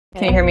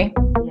Can you hear me?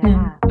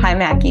 Yeah. Hi,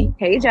 Mackie.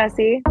 Hey,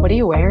 Jesse. What are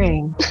you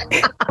wearing?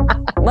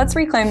 Let's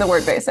reclaim the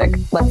word basic.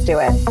 Let's do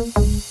it.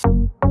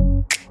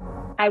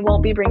 I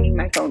won't be bringing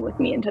my phone with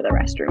me into the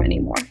restroom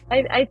anymore.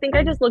 I think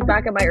I just look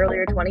back at my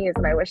earlier 20s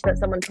and I wish that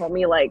someone told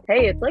me, like,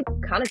 hey, it's like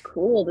kind of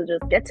cool to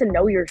just get to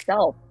know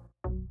yourself.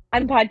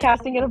 I'm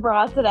podcasting in a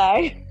bra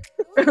today.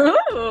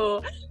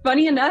 Ooh,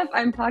 funny enough,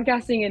 I'm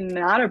podcasting in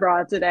not a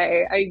bra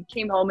today. I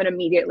came home and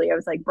immediately I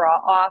was like, bra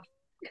off,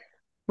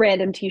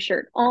 random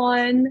t-shirt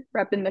on,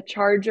 repping the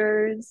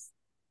Chargers.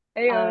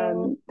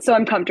 Ayo. So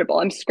I'm comfortable.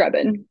 I'm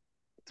scrubbing.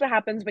 That's what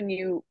happens when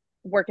you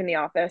work in the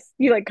office.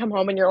 You like come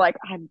home and you're like,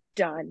 I'm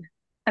done.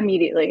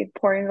 Immediately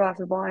pouring a glass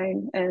of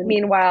wine and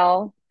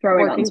Meanwhile,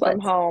 throwing on working from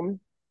sweats. home,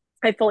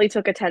 I fully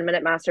took a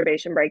 10-minute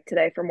masturbation break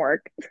today from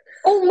work.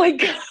 Oh my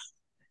God.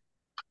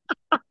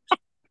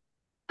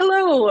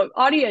 Hello,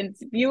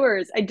 audience,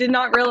 viewers. I did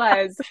not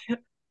realize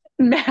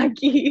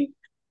Maggie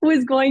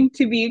was going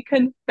to be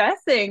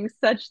confessing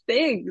such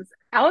things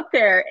out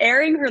there,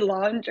 airing her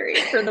laundry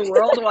for the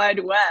World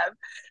Wide Web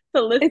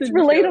to It's listen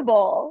to.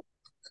 relatable.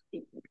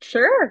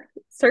 Sure,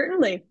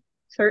 certainly,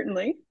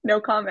 certainly. No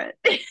comment.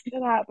 It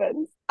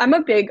happens. I'm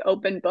a big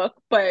open book,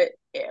 but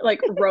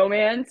like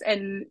romance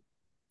and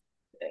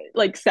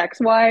like sex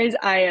wise,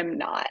 I am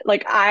not.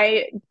 Like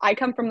I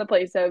come from the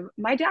place of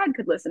my dad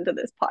could listen to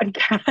this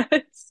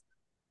podcast.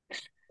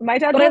 My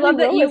dad But I probably love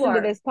that will you listen to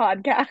are. this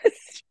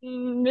podcast.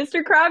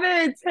 Mr.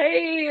 Kravitz,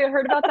 hey,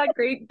 heard about that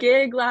great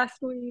gig last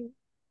week.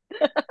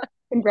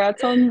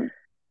 Congrats on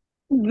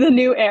the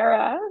new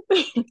era.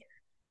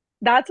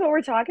 That's what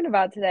we're talking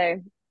about today.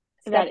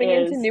 That Stepping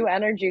into is. new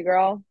energy,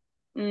 girl.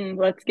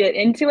 Let's get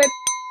into it.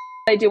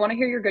 I do want to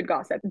hear your good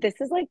gossip.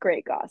 This is like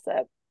great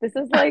gossip. This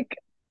is like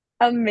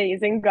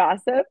amazing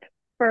gossip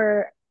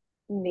for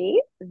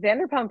me.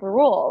 Vanderpump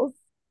Rules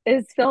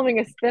is filming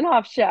a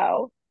spin-off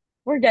show.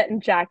 We're getting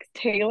Jax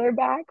Taylor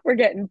back. We're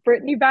getting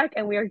Brittany back,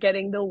 and we are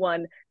getting the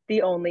one,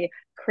 the only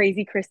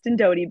crazy Kristen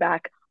Doty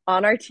back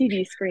on our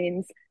TV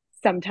screens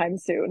sometime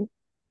soon.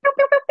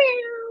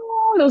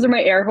 Those are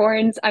my air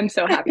horns. I'm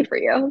so happy for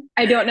you.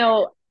 I don't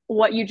know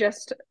what you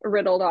just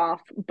riddled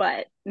off,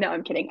 but no,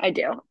 I'm kidding. I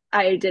do.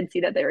 I did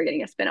see that they were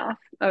getting a spinoff,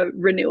 a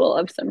renewal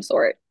of some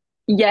sort.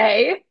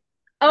 Yay.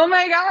 Oh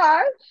my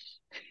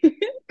gosh.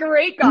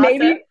 Great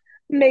gossip.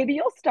 Maybe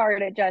you'll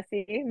start it,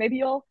 Jesse. Maybe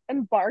you'll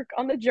embark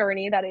on the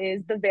journey that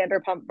is the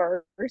Vanderpump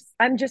verse.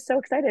 I'm just so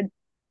excited.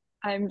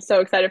 I'm so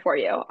excited for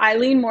you. I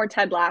lean more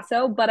Ted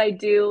Lasso, but I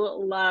do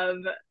love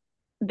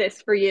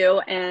this for you.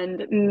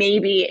 And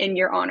maybe in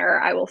your honor,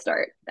 I will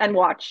start and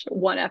watch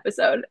one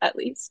episode at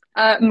least.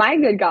 My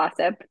good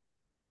gossip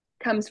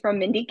comes from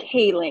Mindy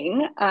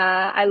Kaling.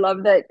 I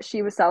love that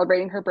she was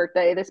celebrating her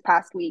birthday this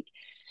past week.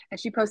 And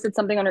she posted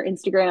something on her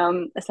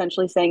Instagram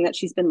essentially saying that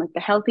she's been like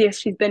the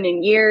healthiest she's been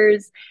in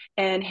years.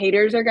 And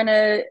haters are going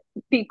to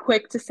be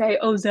quick to say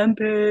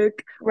Ozempic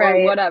or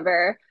Right.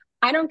 whatever.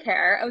 I don't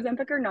care,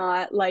 Ozempic or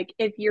not. Like,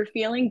 if you're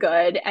feeling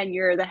good and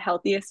you're the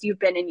healthiest you've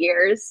been in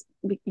years,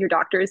 your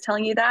doctor is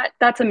telling you that,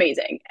 that's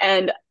amazing.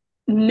 And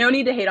no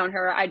need to hate on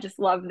her. I just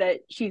love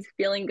that she's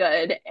feeling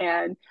good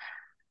and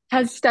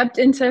has stepped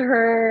into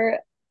her,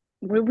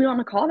 what do we want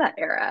to call that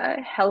era?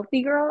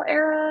 Healthy girl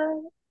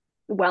era?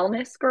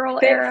 Wellness girl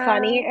Fit era?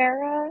 funny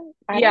era.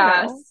 I don't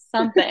Yeah, know.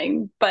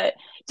 something, but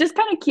just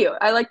kind of cute.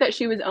 I like that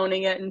she was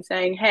owning it and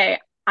saying, hey,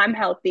 I'm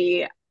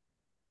healthy.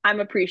 I'm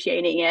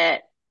appreciating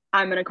it.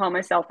 I'm going to call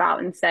myself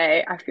out and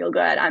say, I feel good.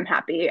 I'm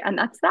happy. And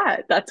that's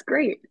that. That's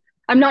great.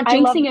 I'm not I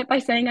love jinxing it by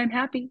saying I'm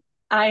happy.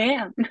 I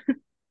am.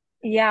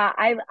 Yeah,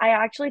 I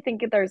actually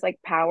think that there's like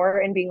power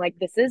in being like,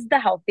 this is the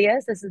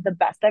healthiest, this is the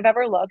best I've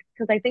ever looked.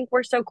 Because I think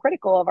we're so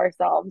critical of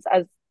ourselves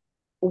as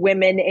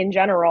women in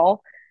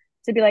general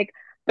to be like,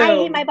 I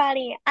hate my Boom.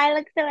 body. I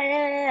look so,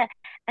 and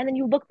then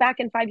you look back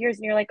in 5 years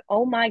and you're like,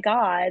 oh my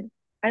God,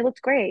 I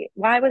looked great.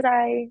 Why was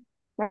I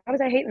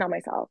hating on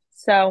myself?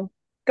 So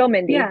go,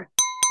 Mindy. Yeah.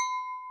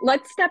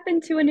 Let's step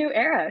into a new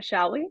era,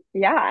 shall we?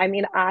 Yeah, I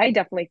mean, I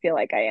definitely feel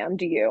like I am.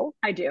 Do you?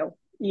 I do.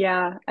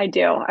 Yeah, I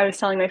do. I was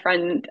telling my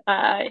friend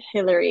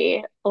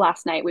Hillary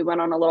last night, we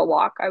went on a little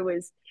walk. I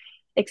was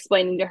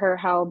explaining to her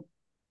how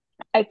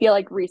I feel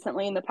like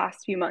recently in the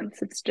past few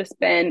months, it's just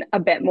been a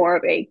bit more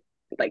of a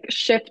like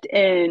shift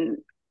in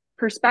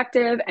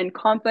perspective and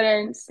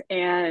confidence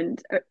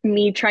and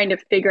me trying to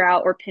figure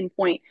out or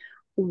pinpoint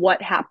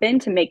what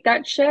happened to make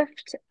that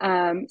shift.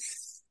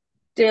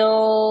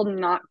 Still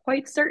not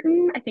quite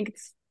certain. I think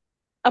it's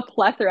a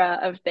plethora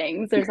of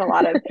things. There's a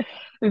lot of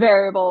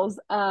variables,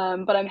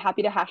 but I'm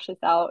happy to hash this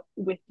out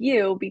with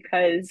you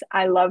because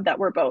I love that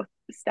we're both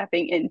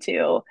stepping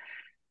into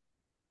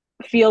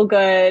feel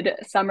good,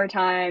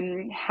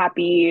 summertime,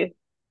 happy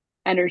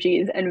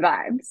energies and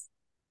vibes.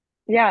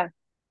 Yeah,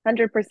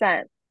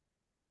 100%.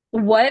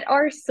 What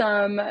are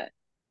some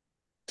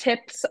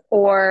tips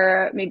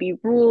or maybe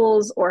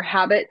rules or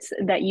habits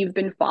that you've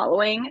been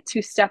following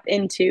to step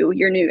into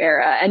your new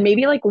era? And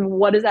maybe like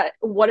what is that?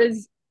 What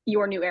is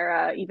your new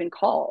era even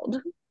called,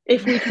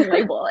 if we can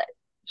label it?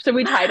 Should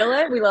we title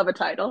it? We love a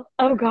title.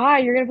 Oh God,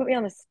 you're gonna put me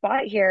on the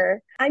spot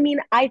here. I mean,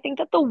 I think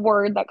that the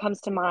word that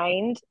comes to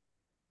mind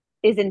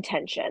is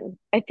intention.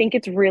 I think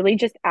it's really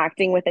just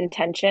acting with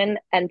intention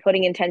and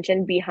putting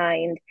intention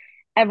behind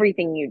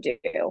everything you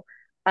do.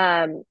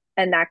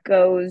 And that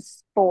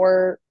goes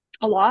for,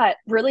 A lot,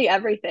 really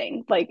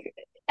everything. Like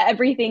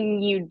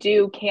everything you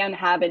do can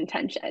have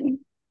intention.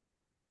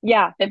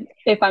 yeah,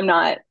 If I'm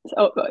not,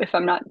 oh, if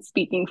I'm not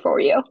speaking for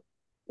you.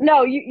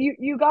 no,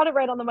 you got it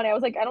right on the money. I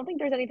was like, I don't think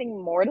there's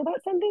anything more to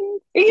that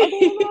sentence other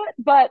than that,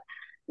 but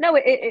no,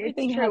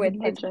 it's Everything true. has It's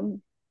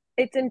intention.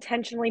 it's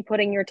intentionally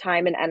putting your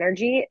time and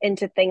energy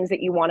into things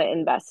that you want to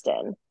invest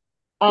in.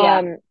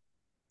 Yeah. Um,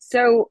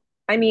 so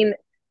I mean,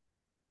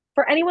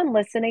 for anyone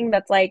listening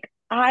that's like,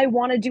 I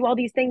want to do all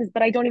these things,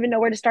 but I don't even know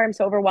where to start. I'm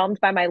so overwhelmed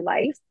by my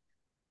life.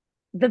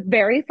 The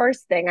very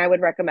first thing I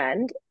would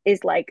recommend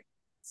is like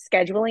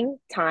scheduling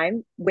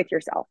time with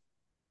yourself,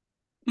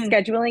 Hmm.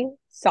 scheduling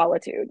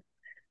solitude.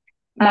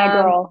 My Um,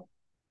 girl,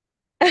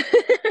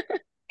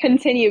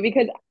 continue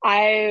because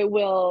I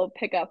will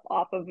pick up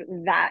off of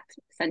that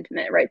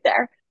sentiment right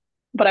there.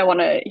 But I want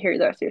to hear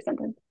the rest of your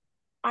sentence.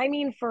 I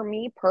mean, for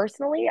me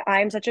personally,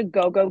 I'm such a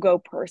go, go, go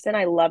person.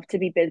 I love to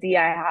be busy.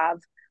 I have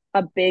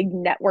a big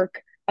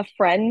network of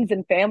friends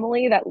and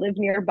family that live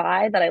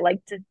nearby that I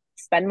like to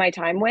spend my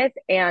time with.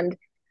 And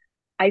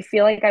I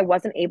feel like I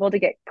wasn't able to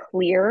get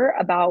clear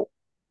about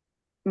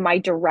my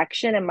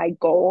direction and my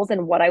goals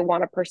and what I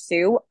want to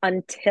pursue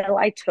until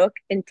I took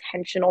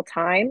intentional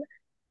time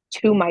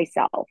to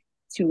myself,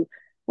 to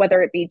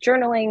whether it be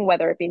journaling,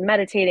 whether it be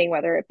meditating,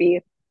 whether it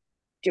be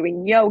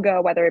doing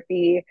yoga, whether it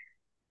be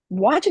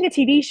watching a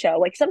TV show.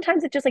 Like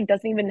sometimes it just like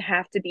doesn't even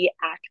have to be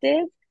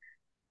active.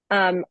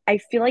 I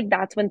feel like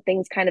that's when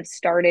things kind of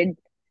started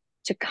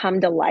to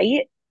come to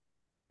light.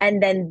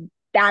 And then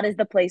that is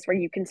the place where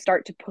you can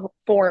start to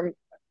form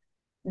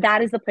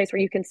that is the place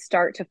where you can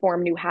start to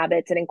form new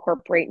habits and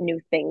incorporate new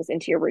things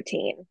into your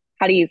routine.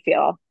 How do you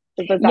feel?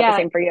 Was that the Yeah,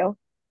 same for you?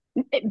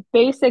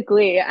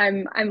 basically,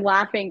 I'm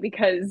laughing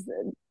because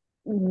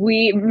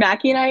we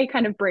Mackie and I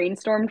kind of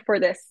brainstormed for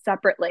this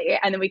separately,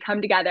 and then we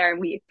come together and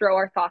we throw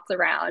our thoughts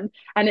around,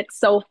 and it's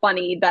so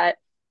funny that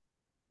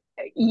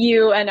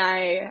you and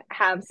I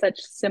have such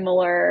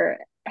similar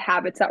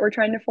habits that we're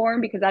trying to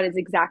form because that is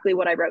exactly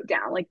what I wrote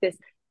down. Like this,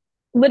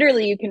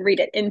 literally, you can read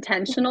it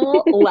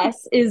intentional,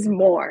 less is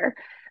more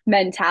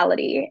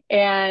mentality.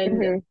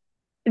 And Mm-hmm.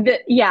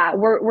 yeah,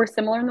 we're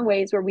similar in the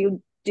ways where we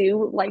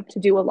do like to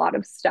do a lot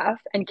of stuff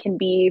and can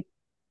be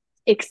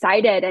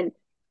excited and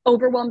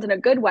overwhelmed in a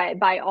good way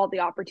by all the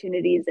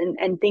opportunities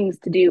and things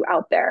to do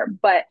out there.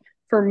 But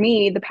for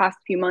me, the past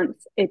few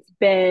months, it's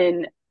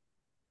been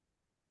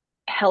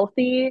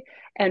healthy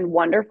and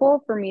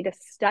wonderful for me to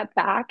step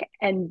back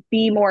and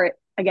be more,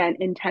 again,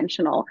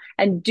 intentional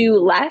and do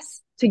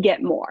less to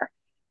get more.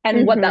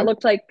 And what that Mm-hmm.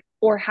 looked like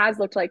or has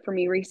looked like for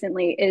me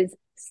recently is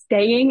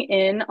staying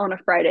in on a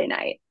Friday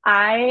night.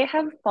 I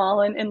have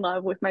fallen in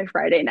love with my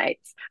Friday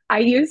nights. I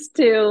used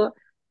to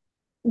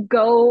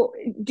go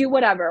do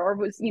whatever or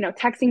was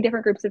texting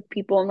different groups of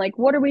people and like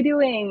what are we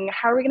doing,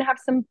 how are we going to have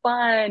some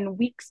fun,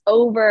 weeks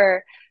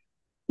over.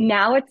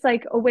 Now it's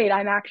like, oh wait,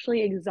 I'm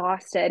actually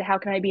exhausted, how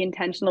can I be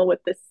intentional with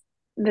this,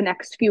 the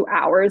next few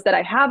hours that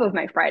I have of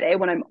my Friday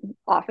when I'm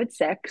off at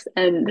 6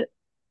 and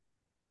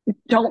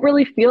don't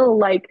really feel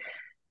like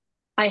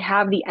I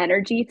have the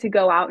energy to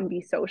go out and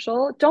be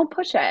social. Don't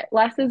push it,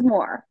 less is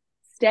more.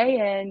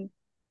 Stay in,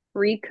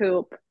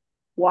 recoup,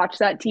 watch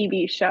that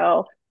TV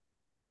show.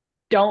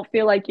 Don't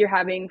feel like you're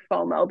having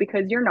FOMO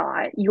because you're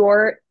not.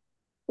 You're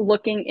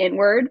looking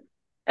inward,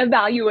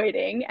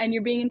 evaluating, and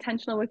you're being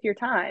intentional with your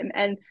time.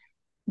 And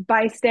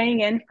by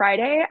staying in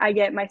Friday, I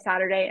get my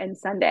Saturday and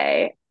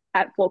Sunday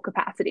at full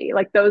capacity.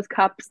 Like those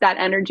cups, that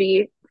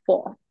energy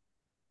full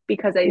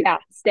because I Yeah.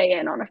 stay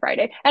in on a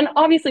Friday. And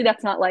obviously,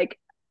 that's not like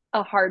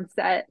a hard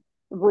set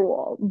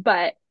rule,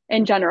 but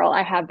in general,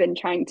 I have been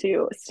trying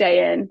to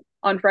stay in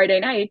on Friday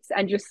nights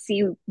and just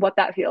see what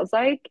that feels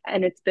like.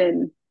 And it's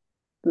been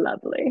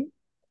lovely.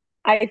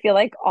 I feel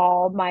like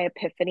all my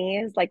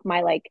epiphanies, like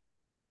my like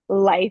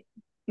life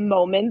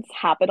moments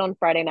happen on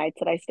Friday nights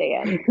that I stay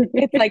in.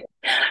 It's like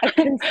a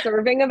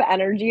conserving of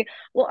energy.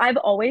 Well, I've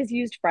always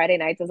used Friday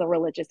nights as a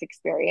religious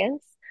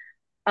experience.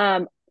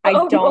 I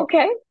Oh, don't,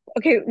 okay.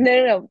 okay,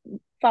 no.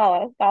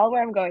 Follow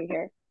where I'm going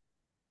here.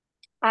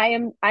 I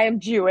am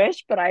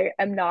Jewish, but I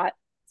am not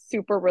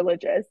super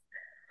religious.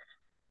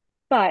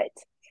 But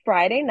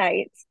Friday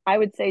nights, I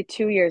would say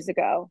 2 years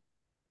ago,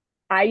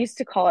 I used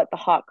to call it the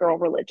hot girl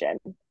religion.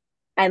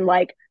 And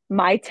like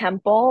my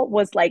temple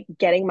was like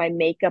getting my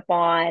makeup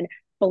on,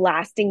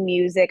 blasting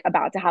music,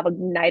 about to have a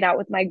night out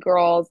with my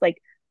girls. Like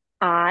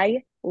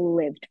I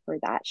lived for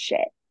that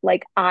shit.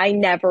 Like I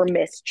never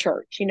missed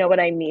church. You know what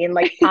I mean?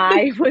 Like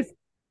I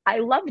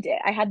loved it.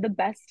 I had the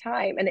best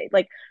time and it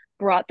like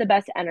brought the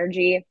best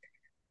energy.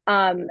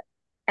 Um,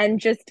 and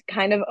just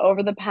kind of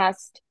over the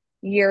past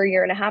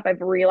year and a half,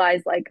 I've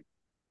realized like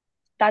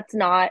that's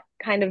not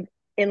kind of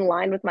in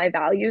line with my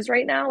values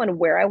right now and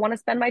where I want to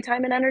spend my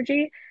time and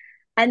energy.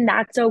 And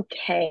that's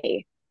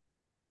okay.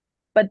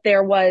 but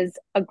there was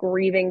a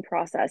grieving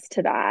process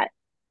to that.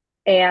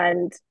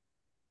 And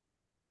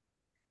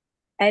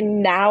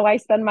and now I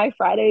spend my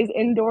Fridays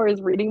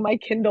indoors reading my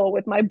Kindle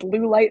with my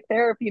blue light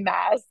therapy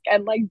mask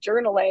and like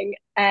journaling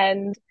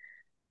and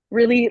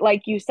really,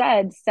 like you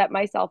said, set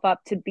myself up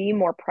to be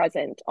more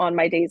present on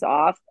my days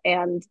off.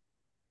 And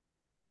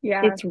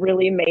Yeah. it's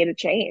really made a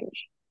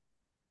change.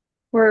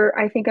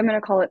 I think I'm going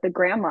to call it the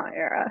grandma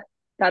era.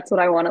 That's what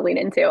I want to lean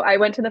into. I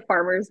went to the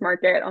farmer's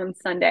market on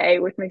Sunday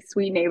with my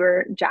sweet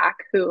neighbor, Jack,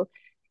 who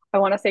I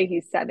want to say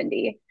he's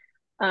 70.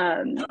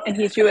 And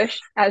he's Jewish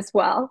as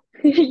well.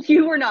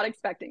 You were not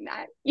expecting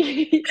that.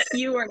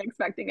 You weren't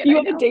expecting it, You I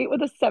have a know. date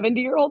with a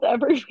 70-year-old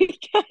every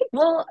weekend.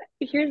 Well,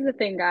 here's the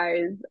thing,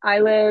 guys. I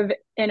live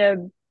in a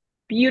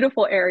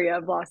beautiful area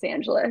of Los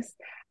Angeles.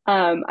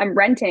 I'm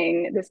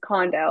renting this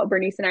condo.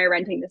 Bernice and I are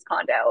renting this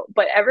condo,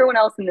 but everyone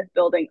else in this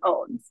building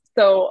owns.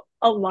 So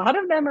a lot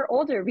of them are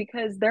older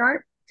because there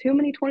aren't too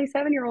many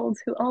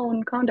 27-year-olds who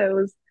own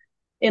condos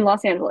in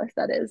Los Angeles,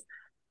 that is.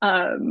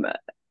 Um,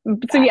 so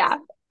Facts. yeah,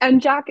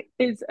 and Jack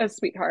is a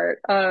sweetheart.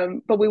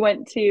 But we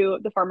went to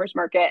the farmer's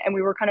market and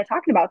we were kind of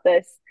talking about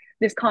this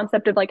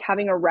concept of like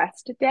having a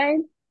rest day,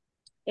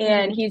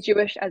 and Mm-hmm. he's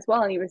Jewish as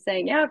well. And he was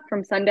saying, yeah,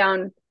 from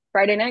sundown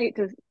Friday night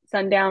to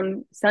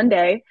sundown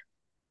Sunday,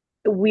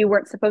 we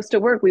weren't supposed to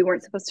work. We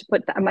weren't supposed to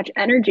put that much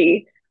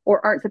energy,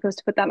 or aren't supposed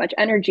to put that much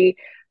energy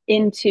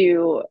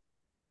into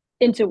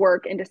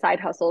work, into side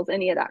hustles,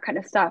 any of that kind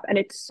of stuff. And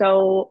it's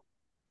so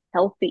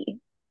healthy,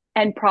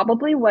 and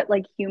probably what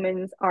like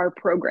humans are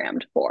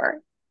programmed for.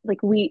 Like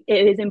it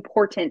is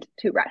important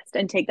to rest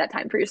and take that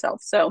time for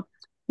yourself. So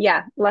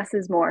yeah, less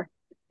is more.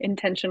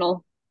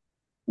 Intentional.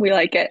 We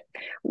like it.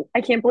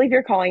 I can't believe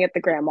you're calling it the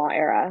grandma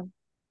era.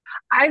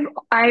 I'm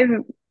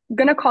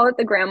gonna call it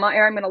the grandma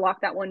era. I'm gonna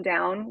lock that one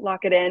down,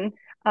 lock it in.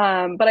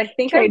 But I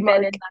think I've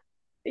been in Trademark. that,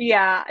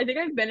 yeah, I think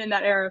I've been in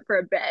that era for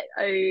a bit.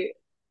 I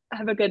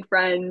have a good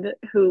friend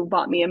who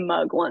bought me a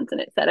mug once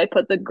and it said I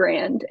put the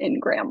grand in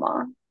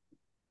grandma.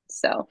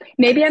 So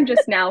maybe I'm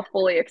just now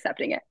fully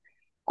accepting it.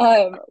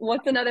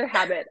 What's another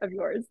habit of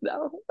yours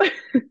though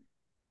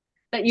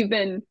that you've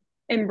been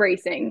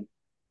embracing?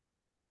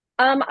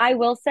 I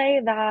will say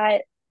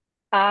that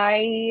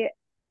I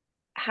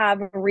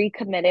have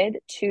recommitted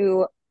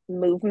to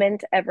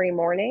movement every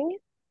morning.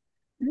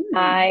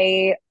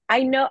 Mm.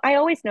 I know I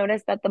always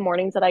notice that the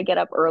mornings that I get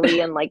up early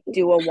and like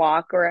do a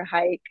walk or a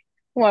hike.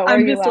 What were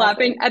I'm you just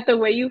laughing laughing? at the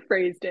way you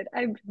phrased it.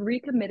 I've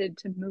recommitted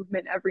to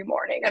movement every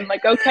morning. I'm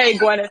like, okay,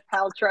 Gwyneth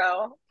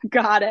Paltrow,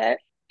 got it.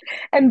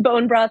 And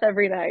bone broth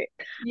every night.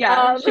 Yeah,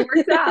 Um, she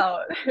works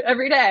out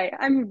every day.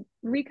 I'm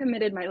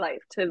recommitted my life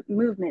to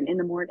movement in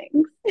the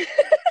mornings.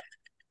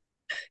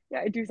 yeah,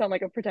 I do sound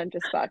like a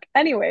pretentious fuck.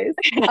 Anyways,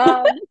 No,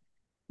 um,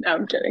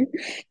 I'm kidding.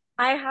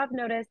 I have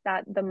noticed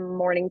that the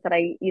mornings that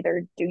I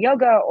either do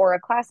yoga or a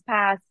class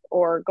pass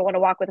or go on a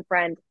walk with a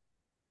friend,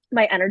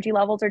 my energy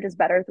levels are just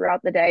better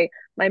throughout the day.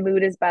 My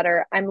mood is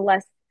better. I'm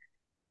less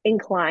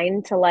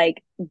inclined to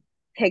like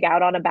pig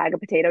out on a bag of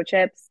potato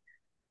chips.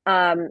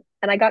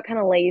 And I got kind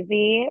of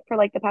lazy for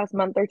like the past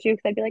month or two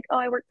because I'd be like, oh,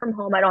 I work from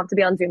home. I don't have to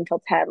be on Zoom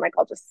till 10. Like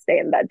I'll just stay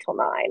in bed till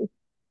 9.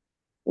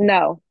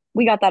 No,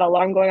 we got that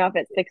alarm going off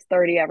at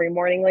 6:30 every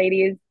morning,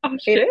 ladies. Oh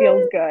It shit.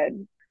 feels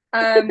good.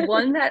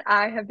 One that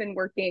I have been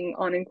working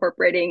on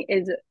incorporating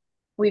is,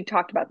 we've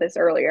talked about this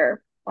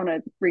earlier on a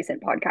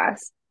recent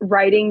podcast,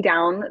 writing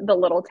down the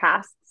little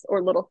tasks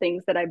or little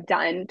things that I've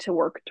done to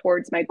work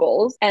towards my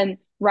goals, and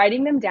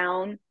writing them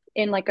down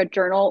in like a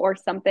journal or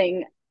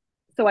something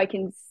so I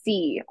can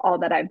see all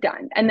that I've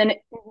done. And then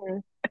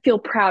Mhm. I feel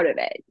proud of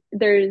it.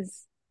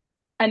 There's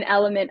an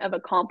element of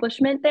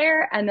accomplishment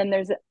there. And then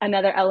there's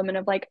another element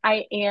of like,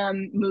 I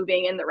am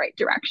moving in the right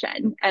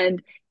direction.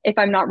 And if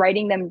I'm not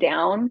writing them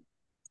down,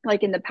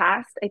 like in the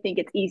past, I think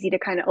it's easy to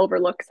kind of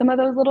overlook some of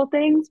those little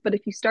things. But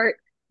if you start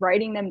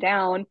writing them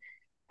down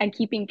and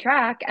keeping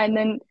track, and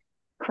then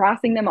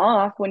crossing them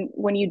off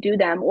when you do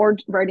them, or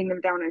writing them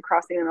down and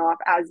crossing them off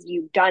as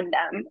you've done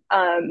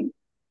them,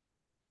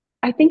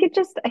 I think it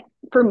just,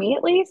 for me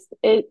at least,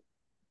 it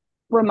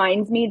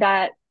reminds me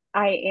that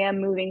I am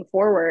moving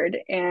forward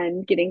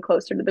and getting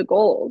closer to the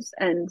goals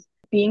and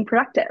being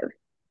productive.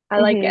 I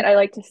like it. Mhm. I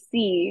like to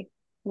see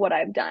what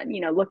I've done.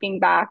 Looking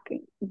back,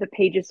 the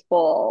page is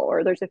full,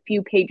 or there's a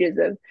few pages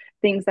of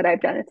things that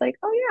I've done. It's like,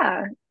 oh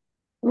yeah,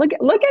 look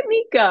at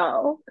me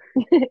go.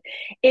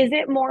 Is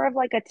it more of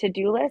like a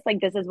to-do list?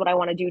 Like this is what I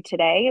want to do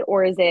today,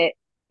 or is there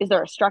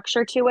a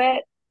structure to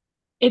it?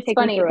 It's Take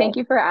me funny. through Thank it.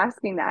 you for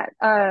asking that.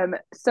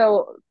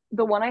 So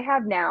the one I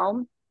have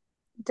now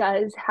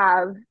does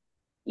have,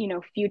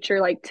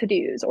 future like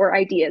to-dos or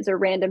ideas or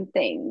random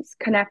things,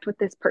 connect with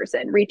this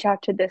person, reach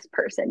out to this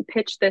person,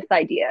 pitch this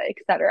idea,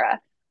 etc.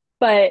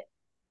 But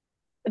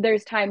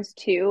there's times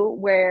too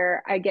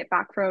where I get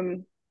back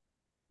from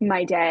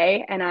my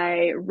day and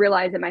I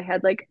realize in my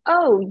head, like,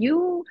 oh,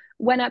 you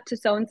went up to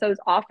so and so's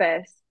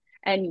office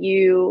and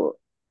you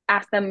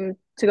asked them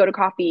to go to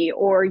coffee,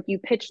 or you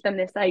pitched them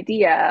this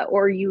idea,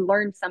 or you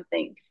learned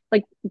something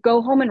like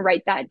go home and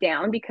write that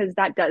down because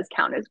that does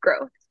count as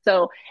growth.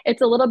 So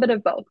it's a little bit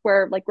of both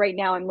where like right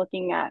now I'm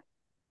looking at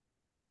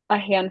a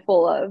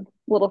handful of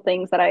little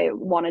things that I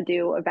want to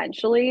do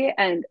eventually.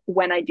 And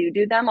when I do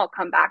them, I'll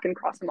come back and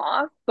cross them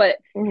off. But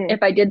Hmm.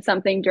 if I did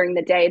something during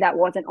the day that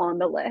wasn't on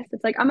the list,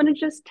 it's like I'm going to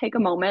just take a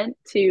moment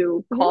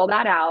to Hmm. call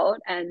that out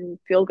and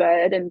feel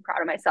good and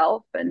proud of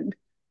myself. And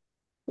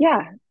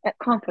yeah,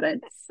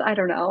 confidence. I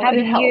don't know. Have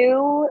It helps.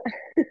 you,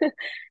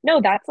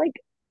 no, that's like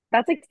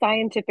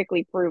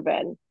scientifically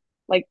proven.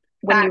 Like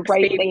when you Facts,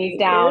 write things baby.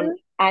 down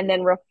and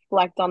then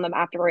reflect on them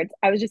afterwards.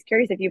 I was just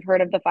curious if you've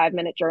heard of the 5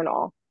 minute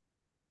journal.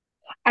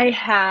 I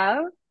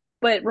have,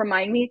 but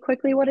remind me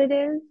quickly what it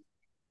is.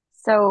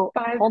 So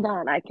Five. hold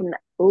on, I can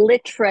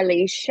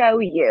literally show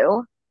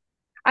you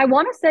I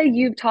want to say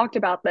you've talked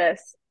about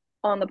this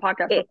on the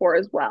podcast it. before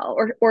as well,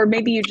 or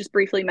maybe you just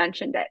briefly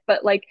mentioned it,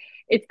 but like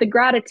it's the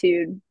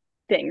gratitude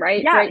thing,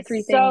 right? Yes. Write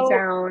three things So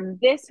down.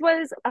 this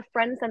was a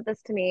friend sent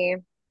this to me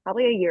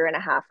probably a year and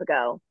a half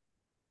ago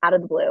out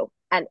of the blue.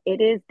 And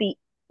it is the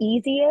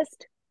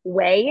easiest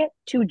way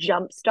to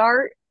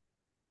jumpstart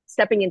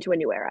stepping into a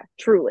new era,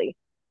 truly.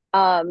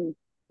 Um,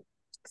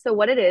 so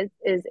what it is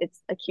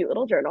it's a cute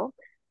little journal,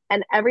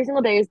 and every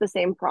single day is the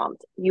same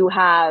prompt. You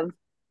have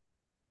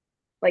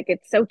like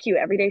it's so cute.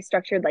 Every day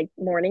structured like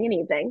morning and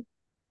evening.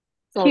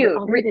 So Cute.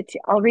 I'll read it to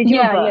you. I'll read you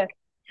a Yeah, book. yeah.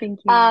 Thank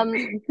you.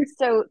 Um,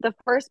 so the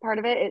first part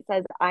of it, it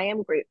says, I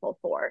am grateful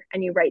for,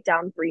 and you write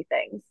down three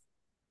things.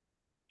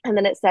 And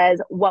then it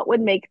says, what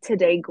would make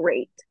today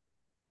great?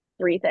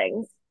 Three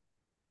things.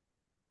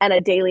 And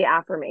a daily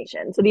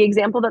affirmation. So the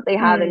example that they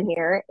have in Mm,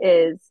 here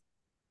is,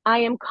 I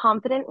am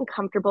confident and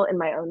comfortable in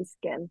my own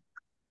skin.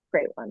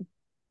 Great one.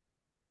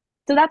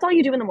 So that's all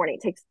you do in the morning.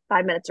 It takes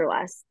 5 minutes or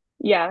less.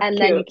 yeah, And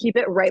then you cute. keep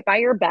it right by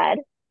your bed.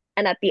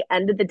 And at the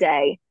end of the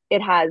day,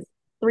 it has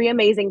three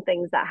amazing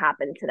things that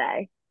happened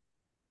today.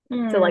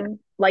 So Mm,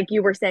 like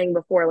you were saying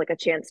before, like a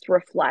chance to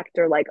reflect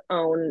or like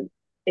own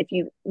if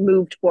you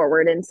moved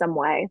forward in some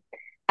way.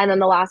 And then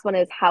the last one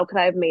is, how could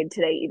I have made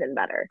today even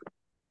better?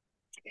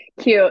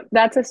 cute.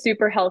 That's a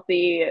super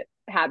healthy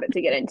habit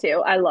to get into.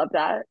 I love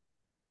that.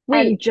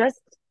 And Wait, just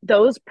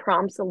those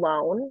prompts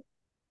alone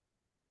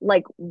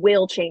like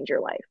will change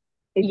your life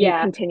if you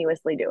yeah,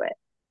 continuously do it.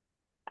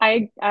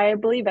 I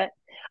believe it.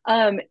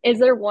 Is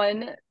there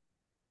one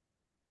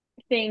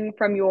thing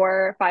from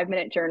your 5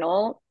 minute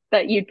journal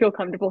that you'd feel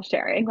comfortable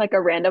sharing, like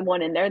a random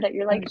one in there that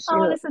you're Oh like,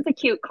 oh, shoot. this is a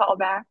cute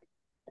callback?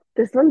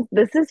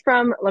 This is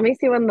from, let me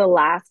see when the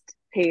last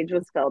page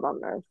was filled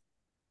on this.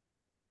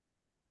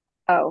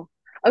 Oh.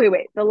 Okay,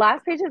 wait. The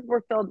last pages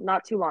were filled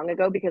not too long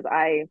ago because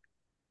I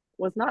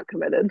was not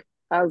committed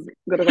as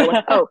good as I was.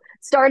 Oh,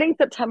 starting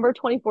September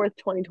 24th,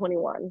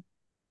 2021.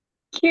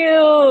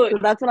 So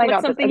Cute. that's when I What's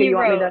got this. something Okay, you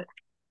wrote?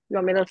 you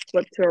want me to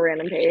flip to a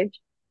random page?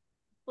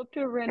 Flip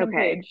to a random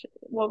Okay. page.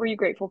 What were you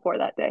grateful for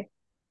that day?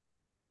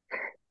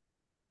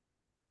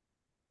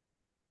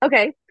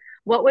 Okay.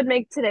 What would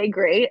make today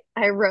great?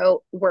 I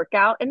wrote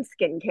workout and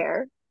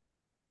skincare.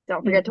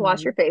 Don't forget to wash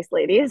Hmm. your face,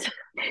 ladies.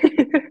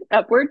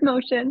 Upward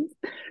motions,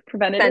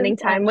 preventative Spending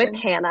time with action.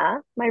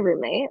 Hannah, my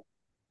roommate,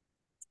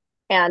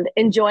 and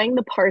enjoying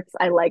the parts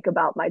I like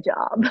about my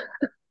job.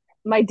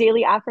 My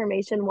daily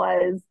affirmation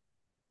was,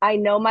 I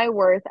know my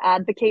worth,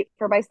 advocate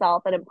for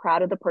myself, and I'm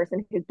proud of the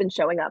person who's been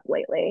showing up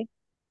lately.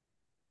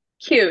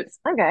 Cute.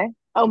 Okay.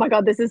 Oh my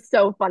God, this is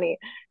so funny.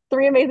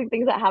 Three amazing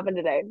things that happened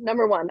today.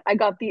 Number one, I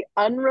got the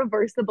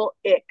unreversible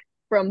ick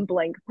from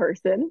blank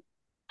person.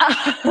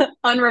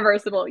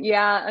 Unreversible.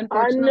 Yeah,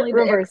 unfortunately,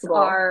 the icks Unreversible.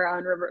 are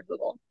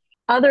unreversible.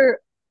 Other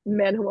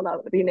man who will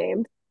not be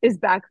named is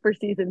back for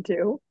season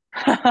two.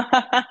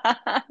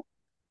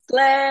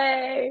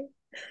 Slay.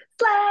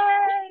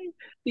 Slay.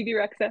 Phoebe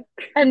Rexa.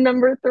 And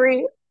number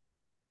three,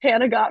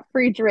 Hannah got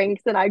free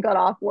drinks and I got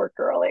off work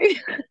early.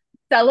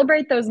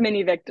 Celebrate those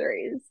mini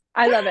victories.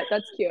 I love it.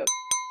 That's cute.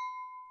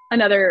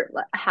 Another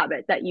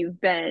habit that you've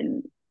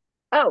been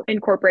Oh,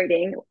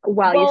 incorporating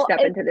while you well, step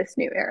it into this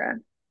new era.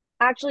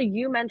 actually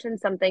you mentioned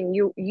something.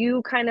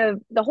 You kind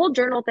of the whole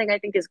journal thing I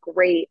think is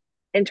great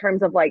in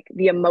terms of like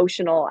the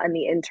emotional and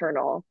the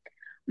internal.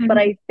 But Hmm.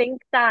 I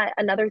think that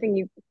another thing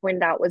you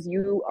pointed out was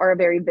you are a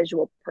very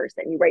visual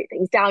person. You write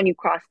things down, you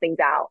cross things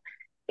out.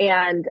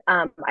 And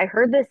I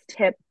heard this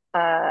tip,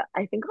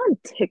 I think on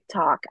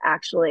TikTok,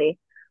 actually,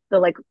 the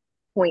like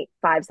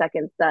 0.5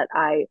 seconds that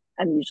I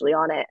am usually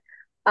on it.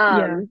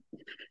 Yeah. Um,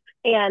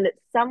 and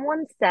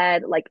someone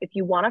said, like, if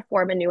you want to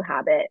form a new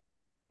habit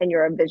and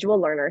you're a visual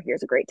learner,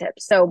 here's a great tip.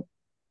 So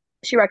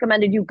she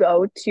recommended you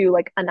go to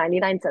like a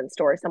 99-cent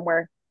store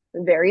somewhere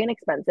very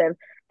inexpensive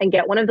and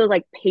get one of those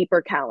like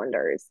paper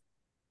calendars,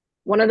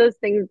 one of those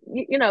things,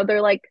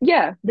 they're like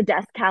Yeah. the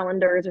desk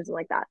calendars or something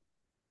like that.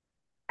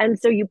 And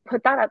so you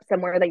put that up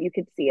somewhere that you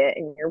could see it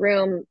in your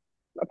room,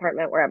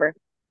 apartment, wherever.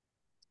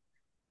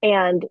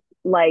 And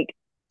like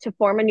to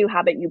form a new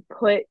habit,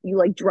 you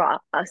like draw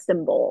a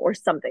symbol or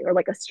something, or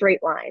like a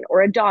straight line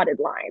or a dotted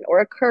line or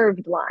a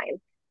curved line.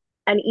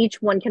 And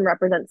each one can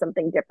represent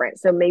something different.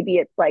 So maybe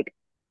it's like,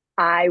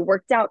 I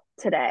worked out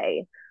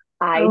today.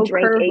 I Oh,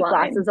 drank curve 8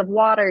 glasses line. of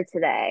water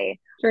today.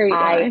 Straight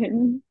I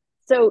line.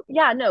 So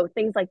yeah, no,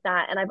 things like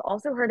that. And I've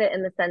also heard it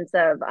in the sense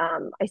of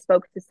I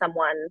spoke to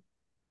someone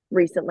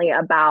recently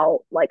about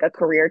like a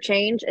career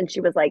change, and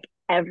she was like,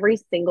 every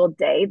single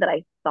day that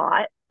I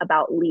thought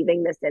about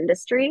leaving this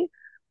industry,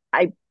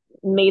 I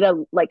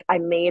I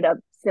made a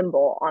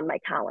symbol on my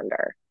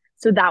calendar.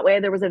 So that way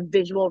there was a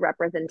visual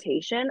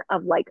representation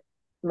of like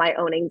my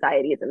own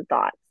anxieties and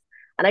thoughts.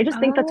 And I just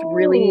think that's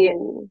really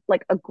Oh,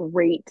 like a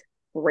great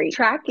tip.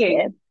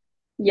 tracking.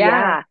 Yeah,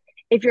 Yeah.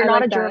 If you're I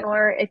not a like that.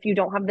 journaler, if you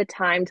don't have the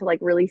time to like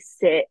really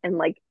sit and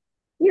like,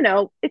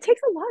 it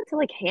takes a lot to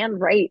like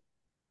handwrite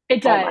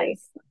It all night.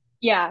 does.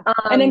 Yeah.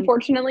 And Um,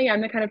 unfortunately,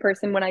 I'm the kind of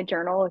person when I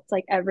journal, it's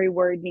like every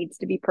word needs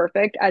to be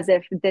perfect, as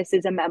if this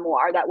is a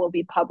memoir that will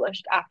be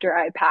published after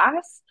I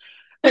pass.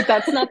 But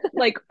that's not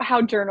like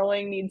how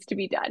journaling needs to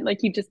be done. Like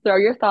you just throw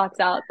your thoughts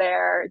out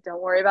there.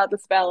 Don't worry about the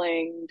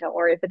spelling. Don't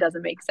worry if it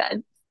doesn't make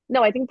sense.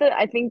 no, I think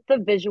the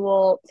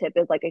visual tip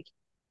is like a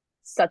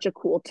such a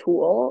cool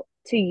tool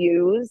to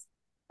use,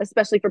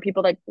 especially for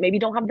people that maybe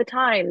don't have the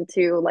time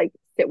to like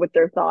sit with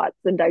their thoughts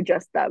and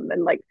digest them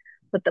and like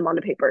put them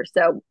onto paper.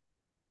 So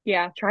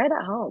Yeah. try it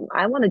at home.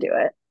 I want to do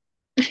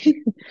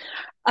it.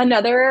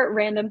 Another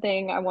random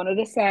thing I wanted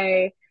to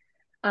say,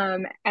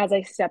 as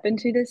I step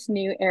into this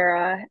new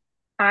era,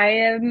 I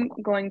am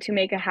going to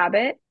make a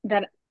habit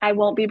that I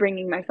won't be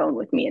bringing my phone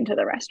with me into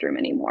the restroom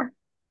anymore.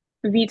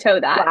 Veto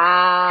that.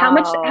 How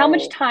much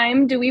Wow.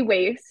 time do we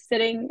waste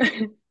sitting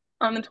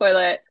on the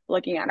toilet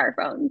looking at our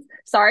phones?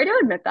 Sorry to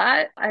admit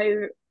that.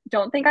 I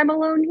don't think I'm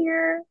alone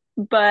here,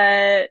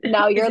 but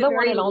Now is you're it the one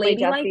very and only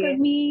ladylike of Jesse.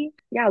 me?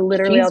 Yeah,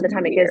 literally all She's the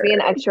time. It gives me an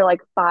weird. extra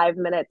like 5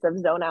 minutes of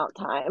zone out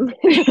time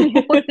in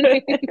the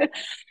morning.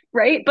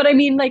 Right? But I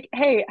mean, like,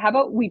 hey, how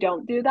about we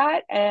don't do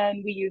that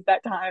and we use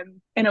that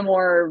time in a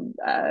more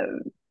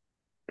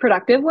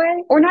productive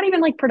way? Or not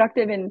even like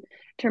productive in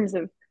terms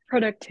of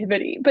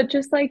productivity, but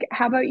just like,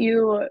 how about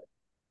you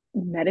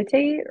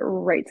meditate,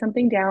 write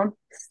something down,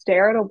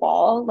 stare at a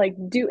wall, like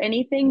do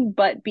anything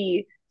but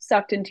be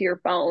sucked into your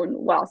phone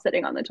while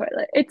sitting on the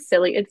toilet. It's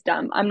silly, it's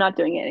dumb. I'm not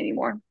doing it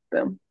anymore.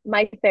 Boom.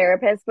 My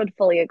therapist would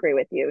fully agree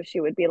with you. She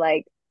would be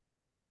like,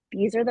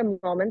 these are the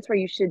moments where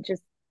you should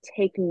just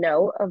take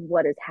note of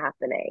what is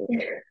happening.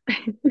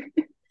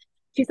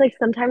 She's like,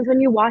 sometimes when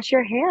you wash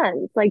your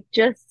hands, like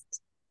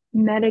just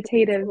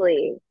Meditative.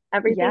 peacefully,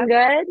 everything Yep.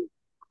 good?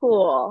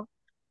 Cool.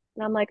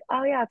 And I'm like,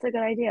 oh yeah, it's a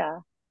good idea.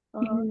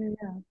 Uh-huh. Mhm.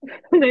 Yeah.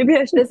 Maybe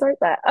I should start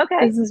that.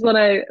 Okay. This is what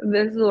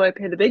I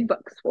pay the big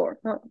bucks for.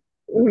 Huh.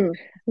 Mhm.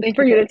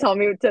 For you to tell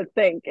me to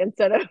think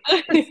instead of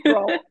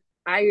scroll.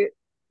 I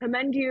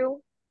commend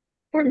you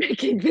for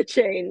making the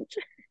change.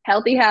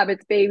 Healthy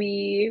habits,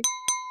 baby.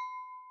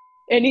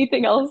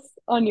 Anything else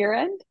on your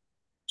end?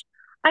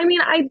 I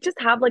mean, I just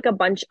have like a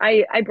bunch.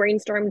 I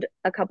brainstormed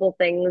a couple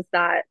things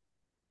that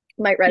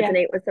might Yeah.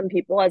 resonate with some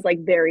people as like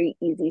very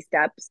easy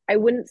steps. I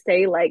wouldn't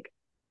say like,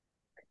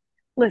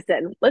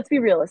 listen, let's be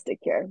realistic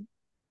here.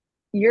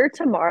 You're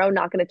tomorrow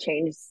not going to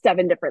change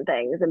 7 different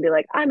things and be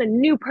like, I'm a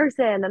new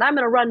person and I'm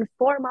going to run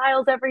 4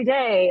 miles every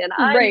day and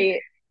I'm Right.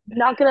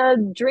 not going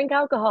to drink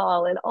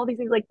alcohol and all these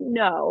things. Like,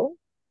 no,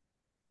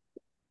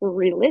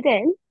 reel it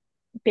in.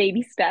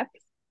 Baby steps.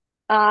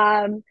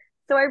 Um,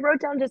 so I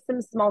wrote down just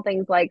some small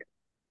things like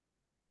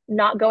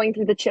not going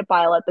through the chip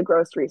aisle at the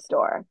grocery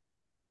store.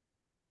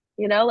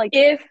 Like,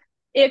 If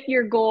if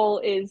your goal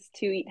is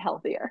to eat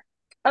healthier.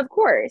 of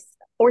course,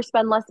 or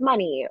spend less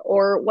money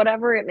or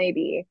whatever it may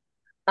be.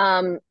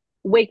 Um,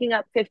 Waking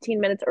up 15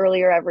 minutes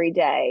earlier every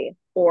day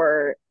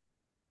or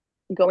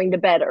going to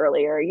bed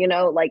earlier,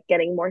 like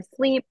getting more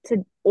sleep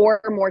to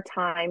or more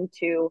time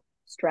to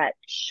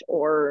stretch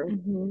or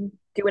Hmm.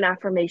 do an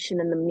affirmation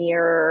in the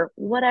mirror,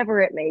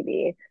 whatever it may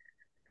be.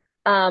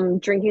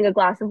 Drinking a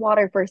glass of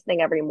water first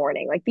thing every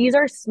morning. Like these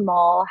are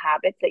small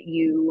habits that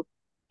you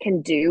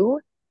can do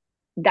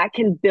that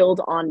can build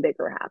on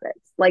bigger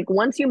habits. Like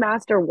once you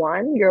master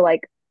one, you're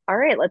like, all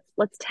right,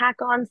 let's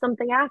tack on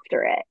something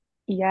after it.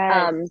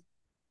 Yes. Um,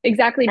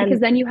 Exactly, because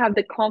and then you have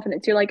the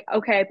confidence. You're like,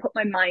 okay, I put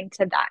my mind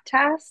to that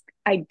task.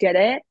 I did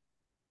it.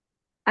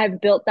 I've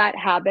built that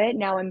habit.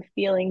 Now I'm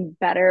feeling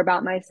better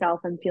about myself.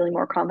 I'm feeling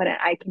more confident.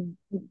 I can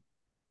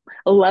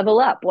level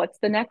up. What's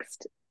the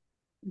next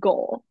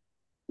goal?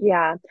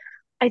 yeah,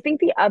 I think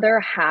the other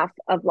half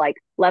of like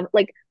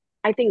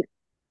I think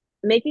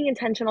making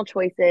intentional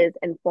choices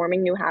and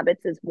forming new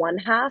habits is one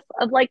half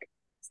of like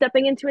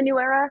stepping into a new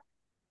era.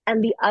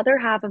 And the other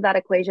half of that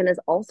equation is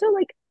also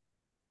like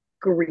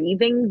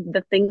grieving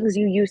the things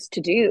you used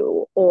to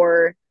do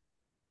or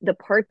the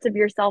parts of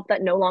yourself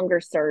that no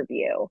longer serve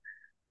you.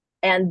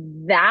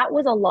 And that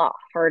was a lot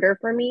harder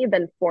for me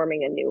than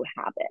forming a new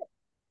habit.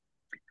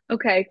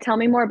 Okay, tell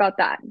me more about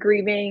that.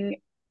 Grieving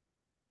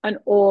an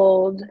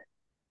old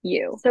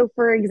you. So,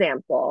 for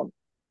example,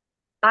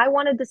 I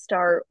wanted to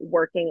start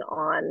working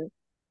on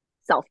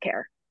self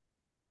care.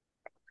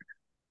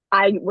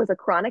 I was a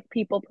chronic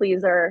people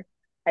pleaser.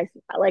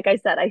 Like I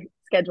said, I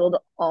scheduled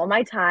all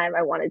my time.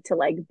 I wanted to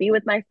like be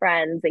with my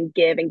friends and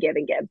give and give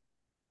and give.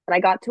 And I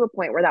got to a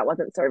point where that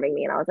wasn't serving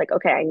me. And I was like,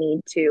 okay, I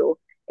need to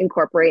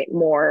incorporate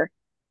more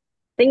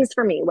things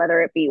for me, whether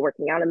it be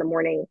working out in the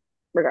morning,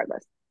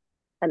 regardless,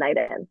 a night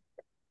in.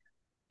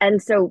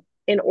 And so,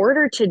 in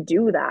order to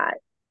do that,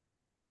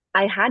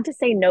 I had to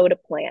say no to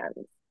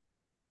plans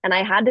and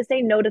I had to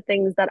say no to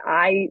things that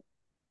I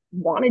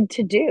wanted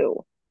to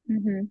do.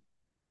 Mm-hmm.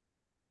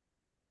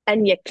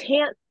 And you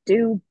can't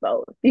do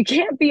both. You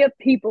can't be a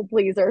people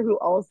pleaser who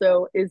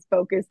also is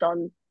focused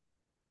on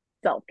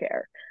self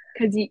care.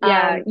 Because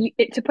yeah, Um,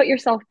 to put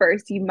yourself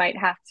first, you might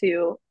have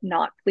to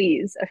not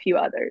please a few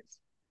others.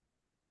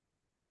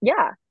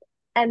 yeah.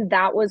 And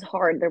that was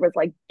hard. There was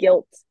like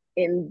guilt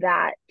in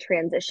that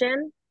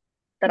transition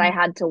that I Mm.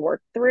 had to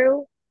work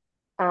through.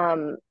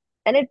 Um,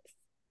 and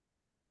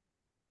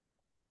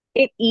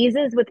it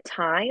eases with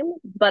time,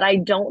 but I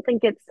don't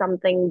think it's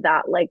something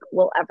that like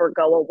will ever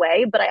go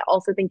away. But I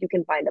also think you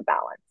can find a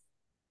balance.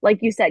 Like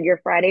you said, your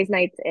Fridays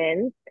nights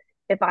in,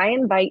 if I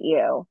invite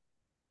you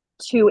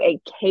to a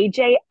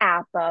KJ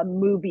Appa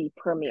movie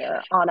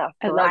premiere on a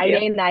I love you.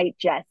 Friday night,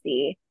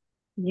 Jesse,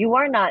 you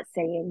are not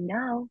saying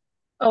no.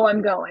 Oh,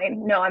 I'm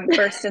going. No, I'm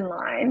first in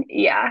line.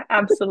 Yeah,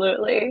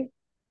 absolutely.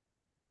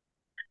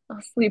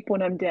 I'll sleep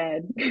when I'm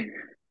dead.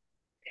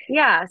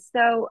 Yeah,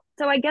 so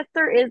I guess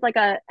there is like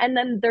a and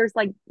then there's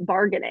like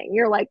bargaining.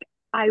 You're like,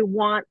 I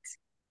want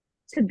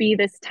to be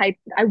this type,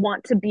 I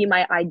want to be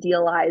my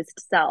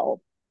idealized self,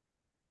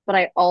 but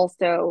I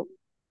also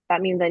that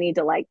means I need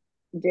to like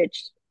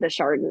ditch the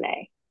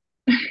Chardonnay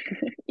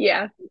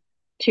Yeah,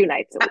 2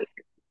 nights a I, week.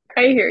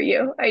 I hear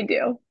you. I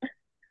do.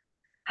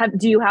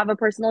 Do you have a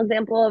personal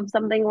example of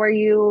something where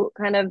you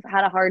kind of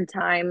had a hard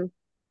time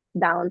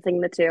balancing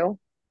the two?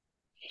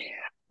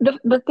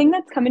 The thing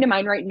that's coming to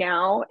mind right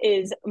now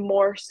is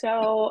more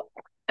so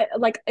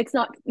like it's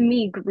not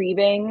me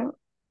grieving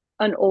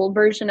an old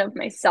version of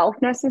myself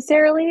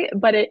necessarily,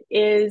 but it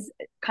is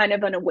kind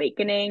of an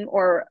awakening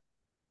or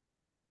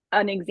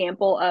an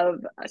example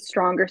of a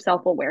stronger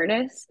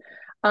self-awareness.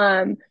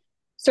 Um,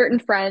 certain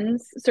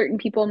friends, certain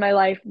people in my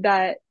life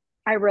that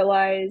I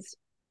realize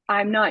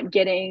I'm not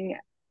getting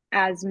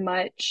as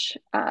much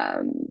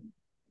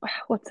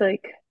what's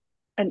like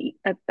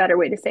a better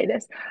way to say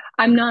this.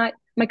 I'm not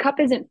My cup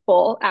isn't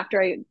full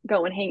after I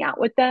go and hang out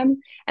with them.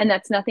 And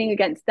that's nothing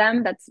against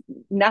them. That's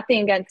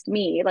nothing against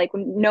me. Like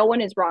no one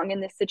is wrong in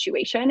this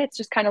situation. It's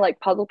just kind of like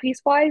puzzle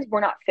piece wise,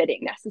 we're not fitting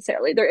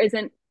necessarily. There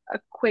isn't a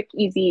quick,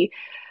 easy,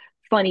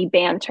 funny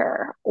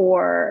banter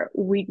or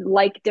we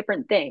like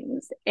different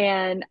things.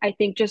 And I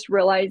think just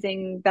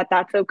realizing that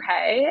that's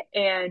okay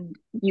and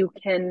you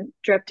can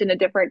drift in a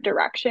different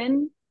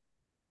direction,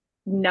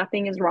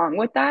 nothing is wrong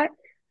with that.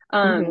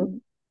 Mm-hmm.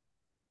 Um,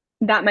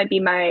 that might be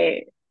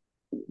my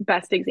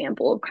best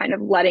example of kind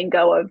of letting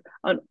go of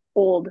an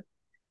old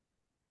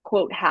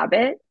quote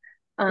habit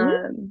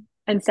Mm-hmm.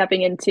 and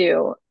stepping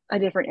into a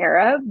different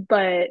era.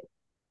 But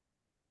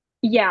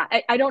yeah,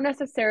 I don't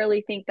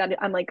necessarily think that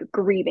I'm like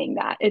grieving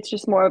that. It's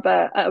just more of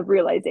a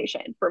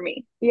realization for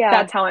me. Yeah,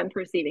 That's how I'm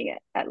perceiving it,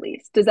 at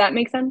least. Does that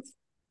make sense?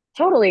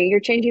 totally.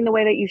 You're changing the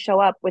way that you show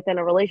up within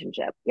a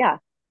relationship. Yeah.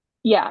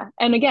 Yeah.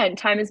 And again,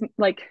 time is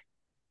like,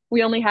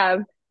 we only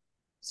have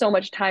so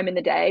much time in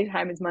the day.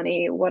 Time is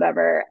money,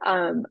 whatever.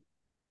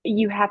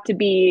 You have to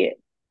be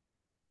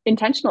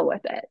intentional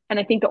with it. And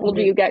I think the older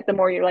Mm-hmm. you get, the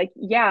more you're like,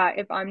 yeah,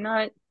 if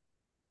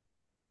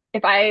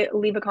I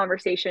leave a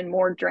conversation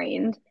more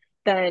drained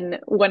than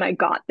when I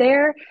got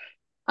there,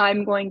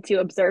 I'm going to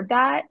observe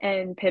that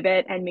and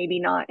pivot and maybe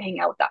not hang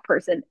out with that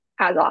person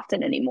as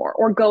often anymore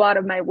or go out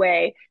of my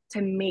way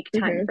to make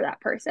time Mm-hmm. for that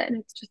person.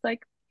 It's just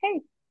like,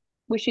 hey,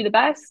 wish you the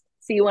best.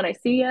 See you when I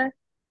see you.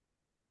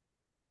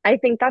 I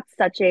think that's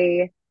such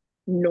a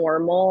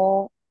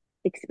normal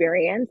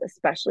experience,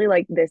 especially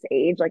like this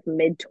age, like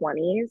mid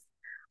 20s.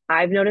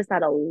 I've noticed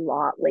that a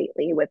lot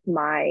lately with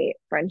my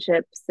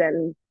friendships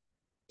and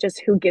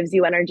just who gives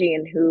you energy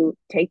and who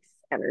takes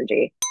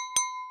energy.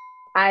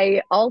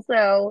 I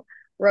also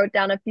wrote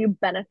down a few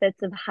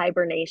benefits of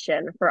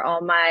hibernation for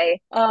all my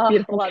Oh,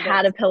 beautiful love it.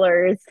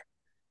 caterpillars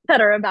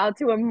that are about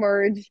to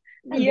emerge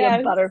and be a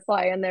Yes.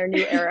 butterfly in their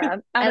new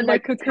era. Out And of their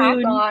like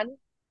cocoon.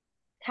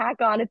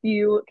 tack on if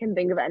you can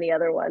think of any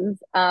other ones.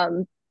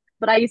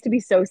 But I used to be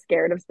so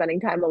scared of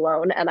spending time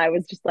alone. And I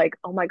was just like,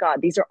 oh my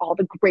God, these are all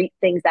the great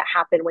things that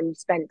happen when you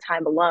spend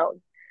time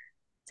alone.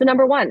 So,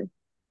 number one,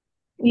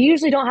 you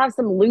usually don't have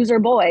some loser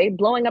boy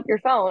blowing up your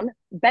phone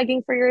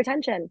begging for your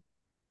attention.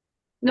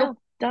 Nope. No,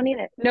 don't need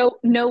it.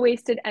 No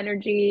wasted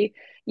energy.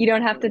 You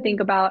don't have to think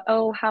Mm-mm, about,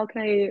 oh, how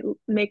can I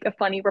make a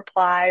funny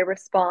reply,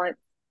 response?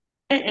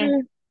 Uh-uh.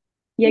 mm-mm,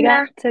 You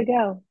got nah. to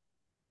go.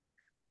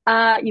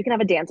 You can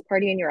have a dance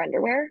party in your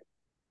underwear,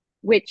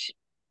 which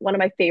one of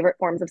my favorite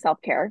forms of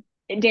self-care.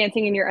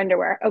 Dancing in your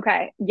underwear.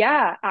 Okay.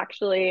 Yeah,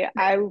 actually,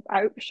 I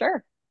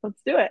sure.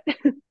 Let's do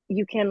it.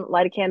 You can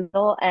light a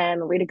candle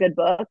and read a good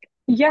book.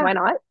 Yeah. Why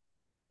not?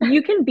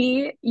 You can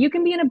be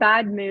in a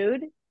bad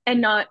mood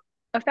and not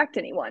affect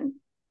anyone.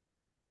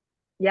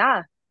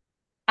 Yeah.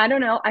 I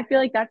don't know. I feel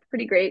like that's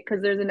pretty great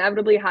because there's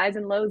inevitably highs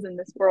and lows in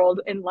this world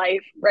in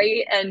life,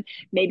 right? And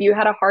maybe you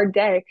had a hard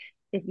day.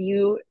 If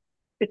you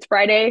It's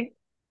Friday,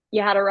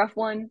 you had a rough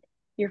one,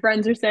 your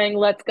friends are saying,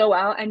 let's go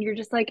out, and you're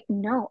just like,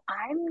 no,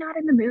 I'm not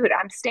in the mood.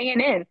 I'm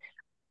staying in.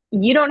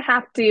 You don't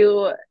have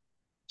to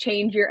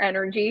change your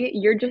energy.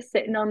 You're just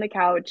sitting on the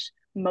couch,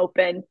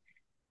 moping,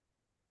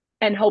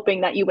 and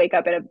hoping that you wake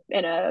up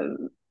in a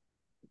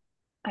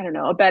I don't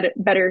know, a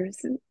better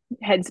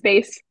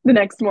headspace the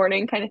next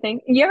morning kind of thing.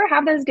 You ever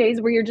have those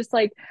days where you're just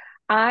like,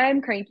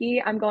 I'm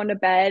cranky, I'm going to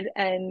bed,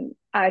 and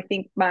I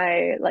think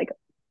my like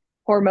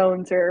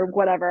hormones or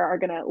whatever are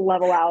gonna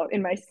level out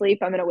in my sleep.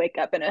 I'm gonna wake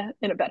up in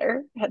a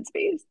better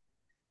headspace.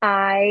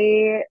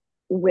 I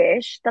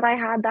wish that I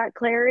had that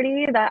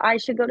clarity that I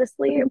should go to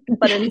sleep,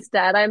 but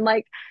instead I'm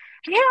like,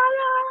 Hannah!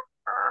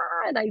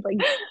 And I like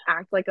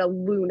act like a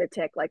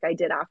lunatic like I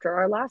did after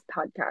our last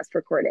podcast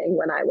recording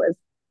when I was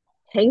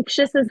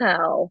anxious as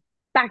hell.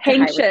 Back to high.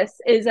 Anxious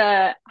is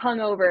a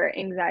hungover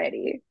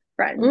anxiety,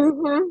 friends.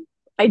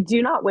 I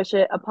do not wish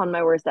it upon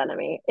my worst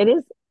enemy. It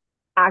is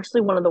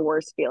actually one of the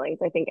worst feelings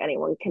I think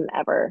anyone can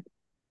ever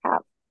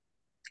have.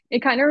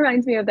 It kind of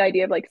reminds me of the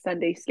idea of like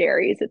Sunday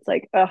scaries. It's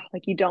like, oh,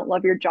 like you don't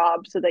love your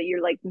job so that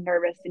you're like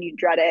nervous and you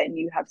dread it and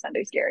you have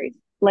Sunday scaries.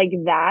 Like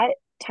that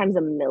times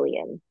a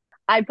million.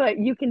 I put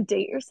you can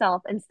date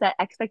yourself and set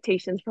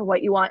expectations for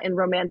what you want in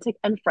romantic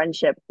and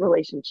friendship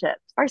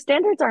relationships. Our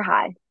standards are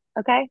high,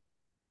 okay?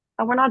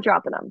 And we're not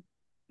dropping them.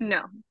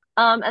 No.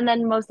 And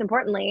then most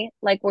importantly,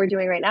 like we're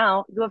doing right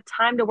now, you have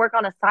time to work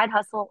on a side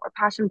hustle or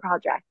passion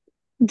project.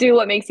 Do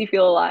what makes you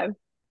feel alive.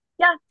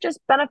 Yeah, just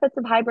benefits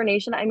of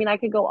hibernation. I mean, I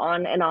could go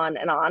on and on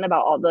and on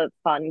about all the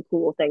fun,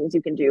 cool things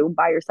you can do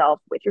by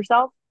yourself, with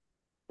yourself.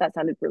 That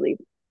sounded really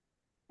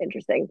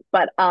interesting,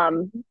 but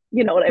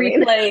you know what I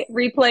mean.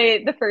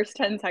 Replay the first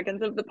 10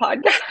 seconds of the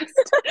podcast.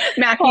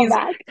 Mackie's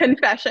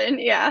confession.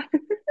 Yeah.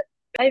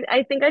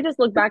 I think I just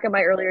look back at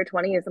my earlier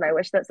 20s and I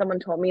wish that someone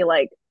told me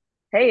like,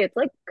 hey, it's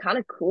like kind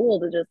of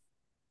cool to just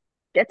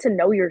get to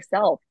know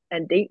yourself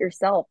and date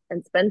yourself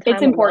and spend time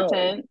It's important.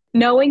 alone.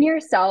 Knowing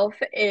yourself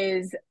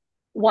is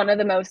one of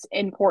the most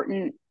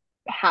important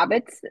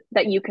habits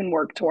that you can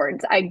work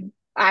towards.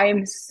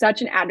 I'm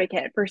such an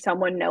advocate for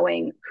someone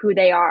knowing who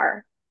they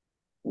are,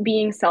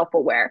 being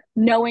self-aware,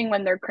 knowing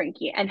when they're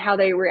cranky and how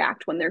they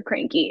react when they're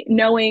cranky,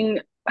 knowing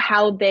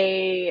how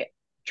they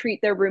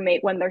treat their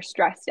roommate when they're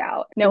stressed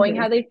out, knowing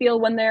how they feel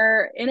when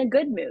they're in a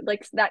good mood.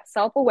 Like that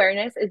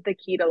self-awareness is the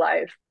key to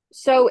life.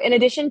 So, in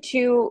addition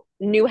to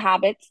new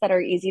habits that are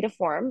easy to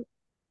form,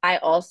 I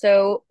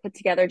also put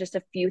together just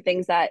a few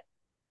things that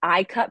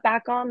I cut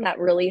back on that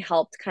really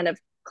helped kind of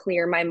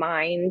clear my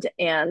mind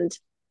and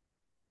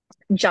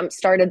jump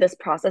started this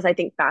process, I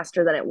think,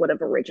 faster than it would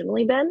have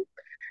originally been.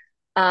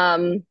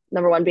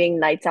 Number one being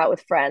nights out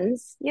with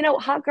friends. You know,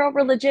 hot girl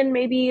religion,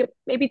 maybe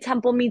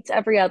temple meets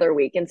every other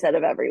week instead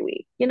of every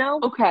week, you know?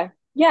 Okay.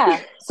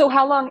 Yeah. So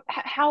how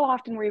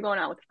often were you going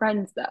out with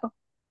friends though?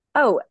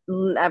 Oh,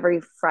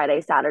 every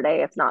Friday,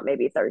 Saturday, if not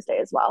maybe Thursday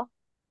as well.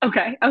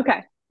 Okay.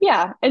 Okay.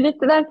 Yeah. And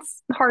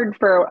that's hard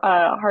for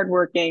a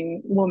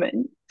hardworking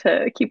woman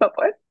to keep up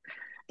with.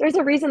 There's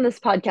a reason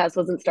this podcast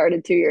wasn't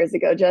started 2 years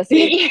ago,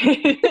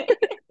 Jesse.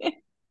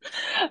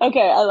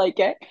 Okay, I like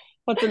it.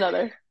 What's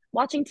another?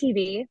 Watching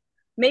TV.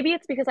 Maybe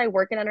it's because I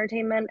work in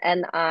entertainment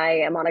and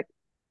I am on a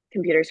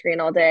computer screen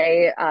all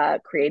day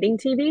creating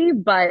TV,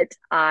 but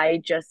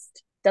I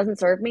just doesn't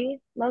serve me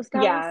most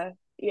times. Yeah,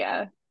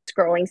 yeah.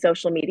 Scrolling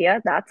social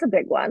media, that's a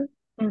big one.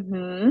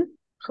 Mm-hmm.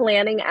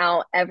 Planning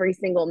out every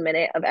single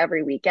minute of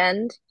every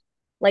weekend.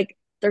 Like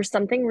there's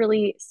something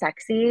really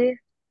sexy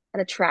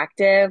and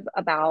attractive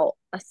about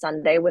a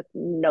Sunday with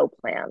no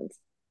plans.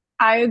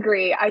 I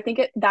agree. I think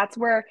that's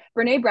where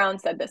Brene Brown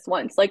said this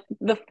once. Like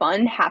the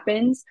fun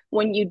happens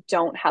when you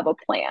don't have a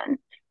plan,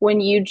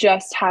 when you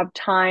just have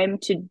time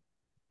to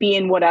be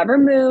in whatever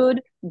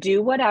mood,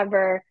 do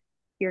whatever.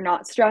 You're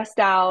not stressed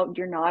out.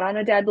 You're not on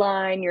a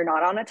deadline. You're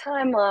not on a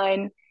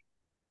timeline.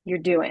 You're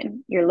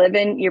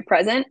living, you're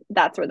present.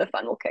 That's where the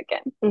fun will kick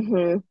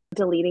in.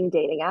 Deleting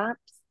dating apps.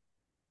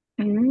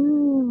 That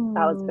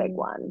was a big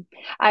one.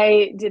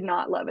 I did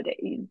not love a date.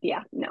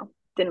 Yeah, no,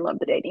 didn't love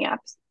the dating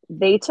apps.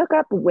 They took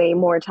up way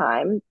more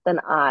time than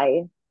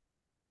I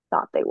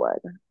thought they would.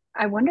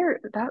 I wonder,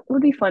 that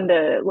would be fun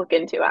to look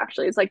into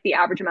actually. It's like the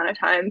average amount of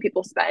time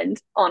people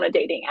spend on a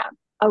dating app.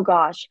 Oh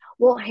gosh.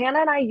 Well, Hannah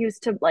and I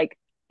used to like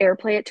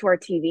airplay it to our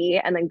TV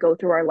and then go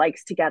through our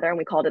likes together and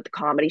we called it the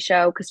comedy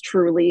show because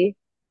truly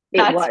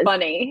That's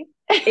funny.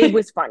 It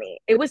was funny.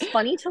 It was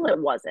funny till it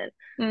wasn't,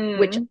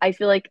 which I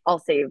feel like I'll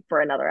save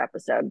for another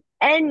episode.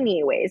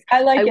 Anyways,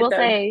 I will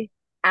say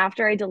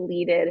after I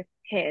deleted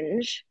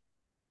Hinge,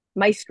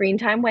 my screen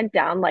time went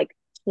down like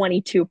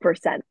 22%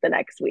 the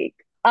next week.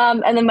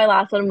 And then my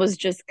last one was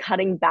just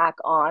cutting back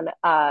on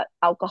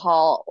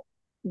alcohol,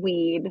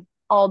 weed,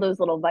 all those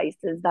little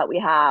vices that we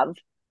have.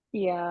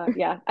 Yeah,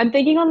 yeah. I'm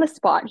thinking on the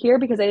spot here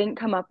because I didn't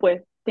come up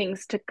with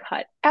things to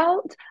cut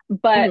out,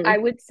 but I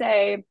would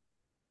say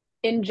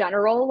in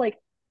general, like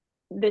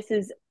this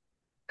is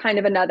kind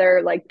of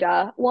another like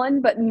duh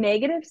one, but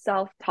negative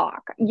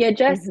self-talk. You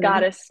just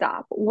gotta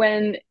stop.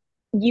 When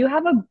you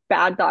have a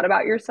bad thought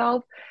about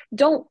yourself,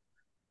 don't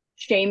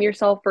shame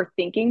yourself for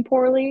thinking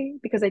poorly,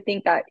 because I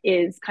think that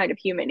is kind of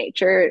human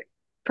nature,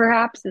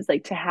 perhaps, is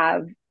like to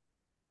have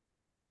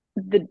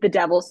the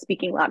devil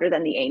speaking louder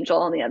than the angel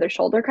on the other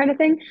shoulder kind of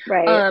thing.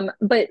 Right.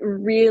 But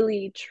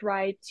really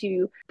try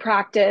to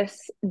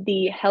practice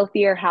the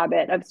healthier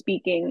habit of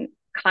speaking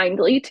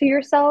kindly to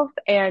yourself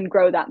and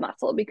grow that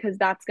muscle, because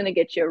that's going to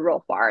get you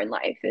real far in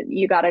life. And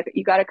you gotta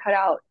cut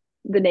out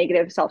the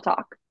negative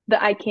self-talk,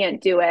 that I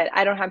can't do it,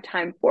 I don't have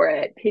time for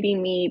it, pity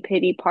me,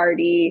 pity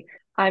party,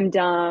 I'm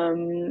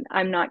dumb,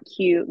 I'm not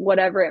cute,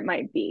 whatever it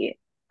might be.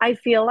 I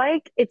feel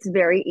like it's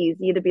very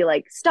easy to be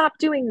like, stop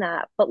doing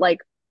that. But like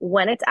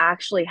when it's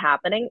actually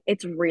happening,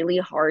 it's really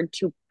hard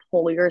to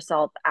pull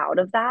yourself out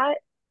of that.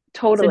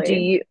 So Totally. do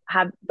you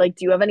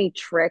have any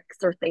tricks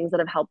or things that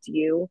have helped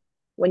you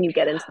when you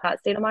get into that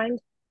state of mind?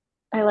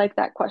 I like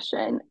that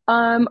question.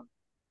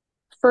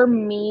 For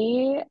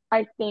me,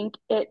 I think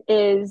it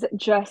is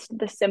just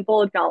the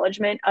simple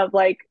acknowledgement of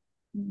like,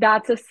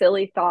 that's a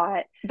silly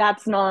thought.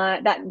 That's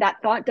not that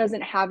thought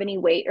doesn't have any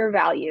weight or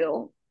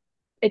value.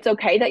 It's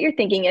okay that you're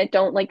thinking it.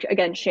 Don't, like,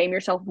 again, shame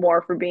yourself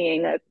more for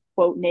being a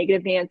quote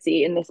negative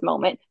Nancy in this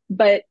moment,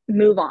 but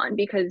move on,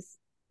 because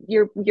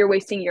you're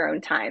wasting your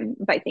own time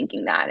by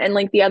thinking that. And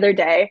like the other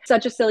day,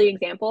 such a silly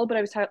example, but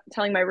I was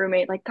telling my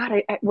roommate, like, God,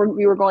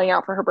 we were going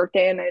out for her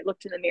birthday, and I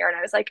looked in the mirror and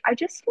I was like, I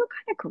just feel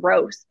kind of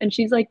gross. And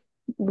she's like,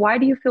 why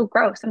do you feel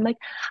gross? I'm like,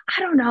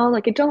 I don't know.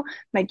 Like, I don't,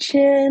 my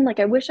chin, like,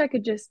 I wish I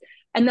could just,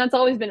 and that's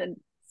always been a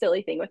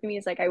silly thing with me,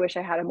 is like, I wish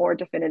I had a more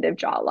definitive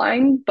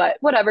jawline, but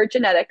whatever,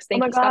 genetics. Oh Thank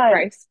my you, Scott God,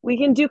 Price. we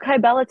can do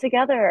Kybella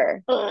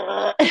together.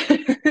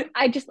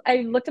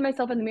 I looked at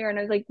myself in the mirror and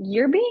I was like,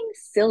 you're being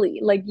silly.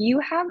 Like, you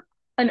have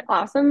an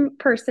awesome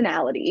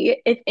personality.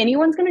 If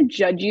anyone's going to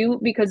judge you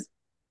because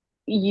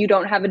you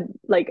don't have a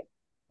like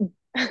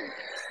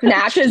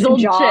snatched Chiseled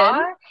chin.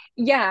 jaw,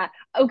 yeah,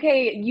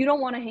 okay, you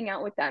don't want to hang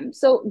out with them.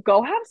 So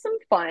go have some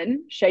fun,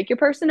 shake your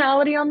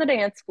personality on the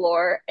dance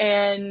floor,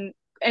 and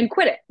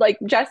quit it. Like,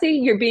 Jesse,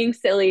 you're being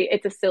silly.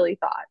 It's a silly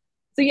thought.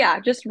 So yeah,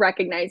 just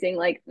recognizing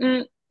like,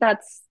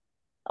 that's,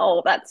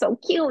 oh, that's so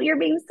cute. You're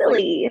being Like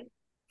silly.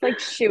 like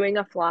shooing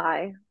a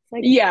fly. It's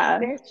like, Yeah,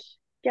 bitch,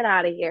 get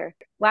out of here.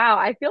 Wow,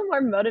 I feel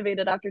more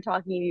motivated after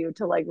talking to you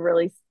to like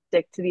really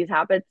stick to these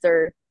habits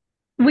or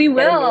we get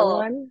a new will.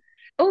 one.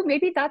 Oh,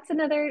 maybe that's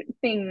another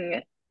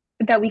thing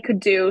that we could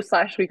do,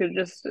 slash we could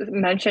just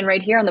mention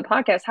right here on the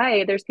podcast.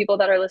 Hi, there's people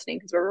that are listening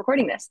because we're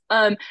recording this.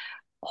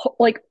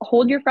 Like,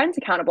 hold your friends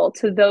accountable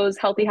to those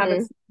healthy Hmm.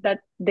 habits that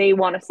they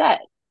want to set.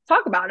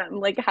 Talk about them.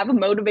 Like, have a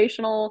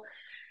motivational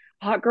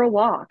hot girl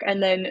walk,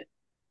 and then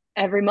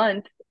every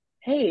month,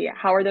 hey,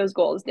 how are those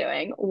goals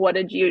doing? What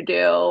did you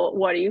do?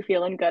 What are you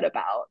feeling good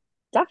about?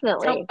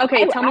 Definitely.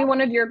 Tell me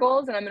one of your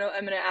goals, and I'm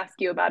gonna ask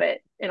you about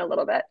it in a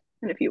little bit,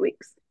 in a few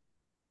weeks.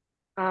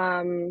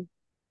 Um,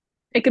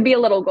 It could be a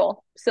little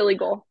goal, silly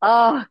goal.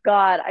 oh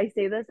God, I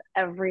say this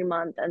every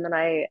month and then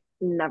I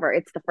never,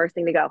 it's the first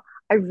thing to go.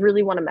 I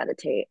really want to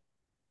meditate.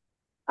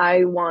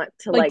 I want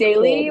to Like like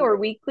daily hold, or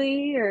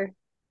weekly or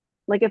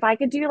like if I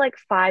could do like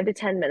 5 to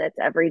 10 minutes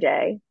every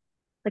day,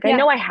 like I yeah,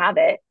 know I have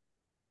it,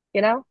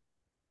 you know?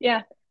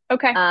 yeah.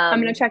 Okay. I'm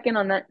gonna Um, check in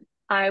on that.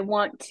 I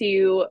want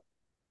to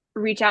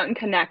reach out and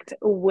connect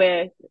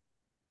with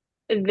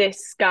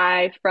this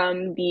guy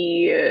from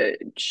the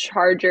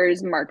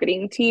Chargers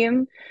marketing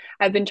team.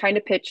 I've been trying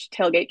to pitch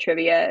tailgate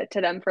trivia to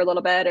them for a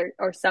little bit,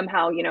 or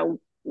somehow,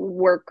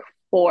 work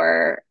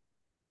for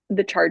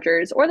the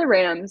Chargers or the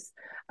Rams,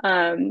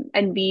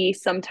 and be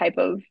some type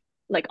of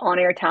like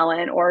on-air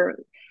talent, or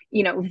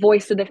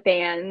voice of the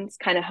fans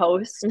kind of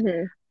host.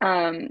 mhm.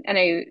 And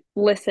I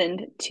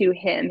listened to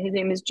him. His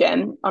name is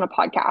Jim, on a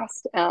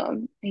podcast.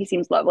 He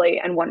seems lovely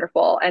and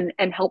wonderful and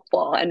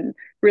helpful and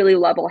really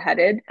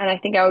level-headed. And I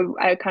think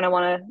I kind of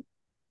want to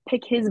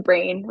pick his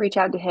brain, reach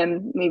out to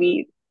him,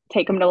 maybe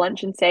take him to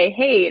lunch and say,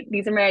 "Hey,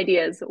 these are my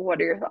ideas. What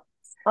are your thoughts?"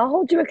 I'll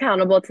hold you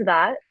accountable to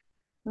that.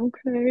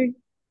 Okay.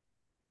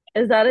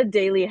 Is that a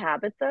daily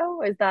habit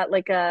though? Is that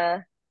like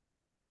a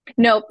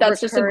Nope,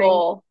 that's just a recurring?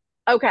 goal.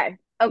 Okay,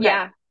 okay.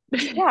 Yeah.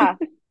 Yeah.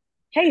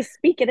 Hey,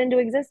 speak it into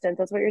existence.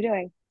 That's what you're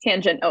doing.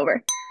 Tangent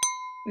over.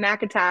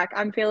 Mac attack.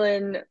 I'm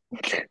feeling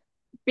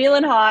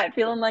hot,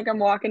 feeling like I'm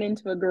walking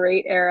into a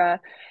great era.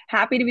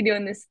 Happy to be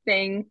doing this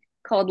thing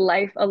called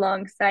Life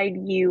Alongside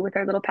You with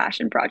our little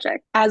passion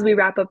project. As we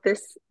wrap up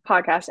this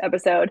podcast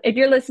episode, if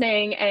you're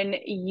listening and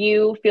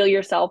you feel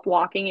yourself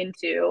walking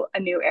into a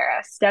new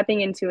era, stepping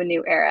into a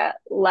new era,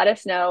 let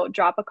us know,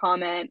 drop a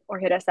comment, or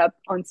hit us up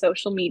on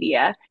social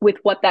media with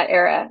what that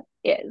era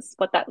is,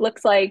 what that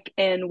looks like,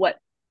 and what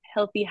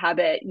healthy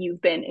habit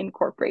you've been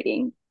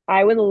incorporating.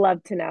 I would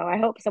love to know. I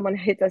hope someone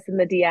hits us in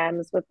the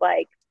DMs with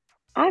like,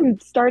 I'm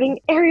starting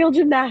aerial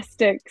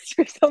gymnastics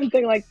or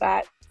something like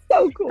that.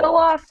 So Go cool.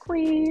 off,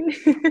 queen.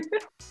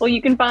 Well, you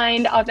can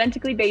find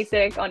Authentically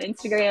Basic on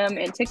Instagram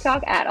and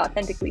TikTok at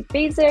Authentically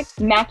Basic.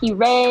 Mackie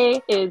Ray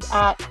is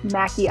at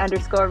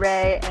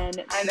Mackie_Ray,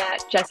 and I'm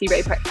at Jessie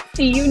Ray Price.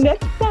 See you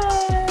next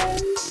time.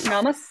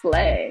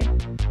 Namaste.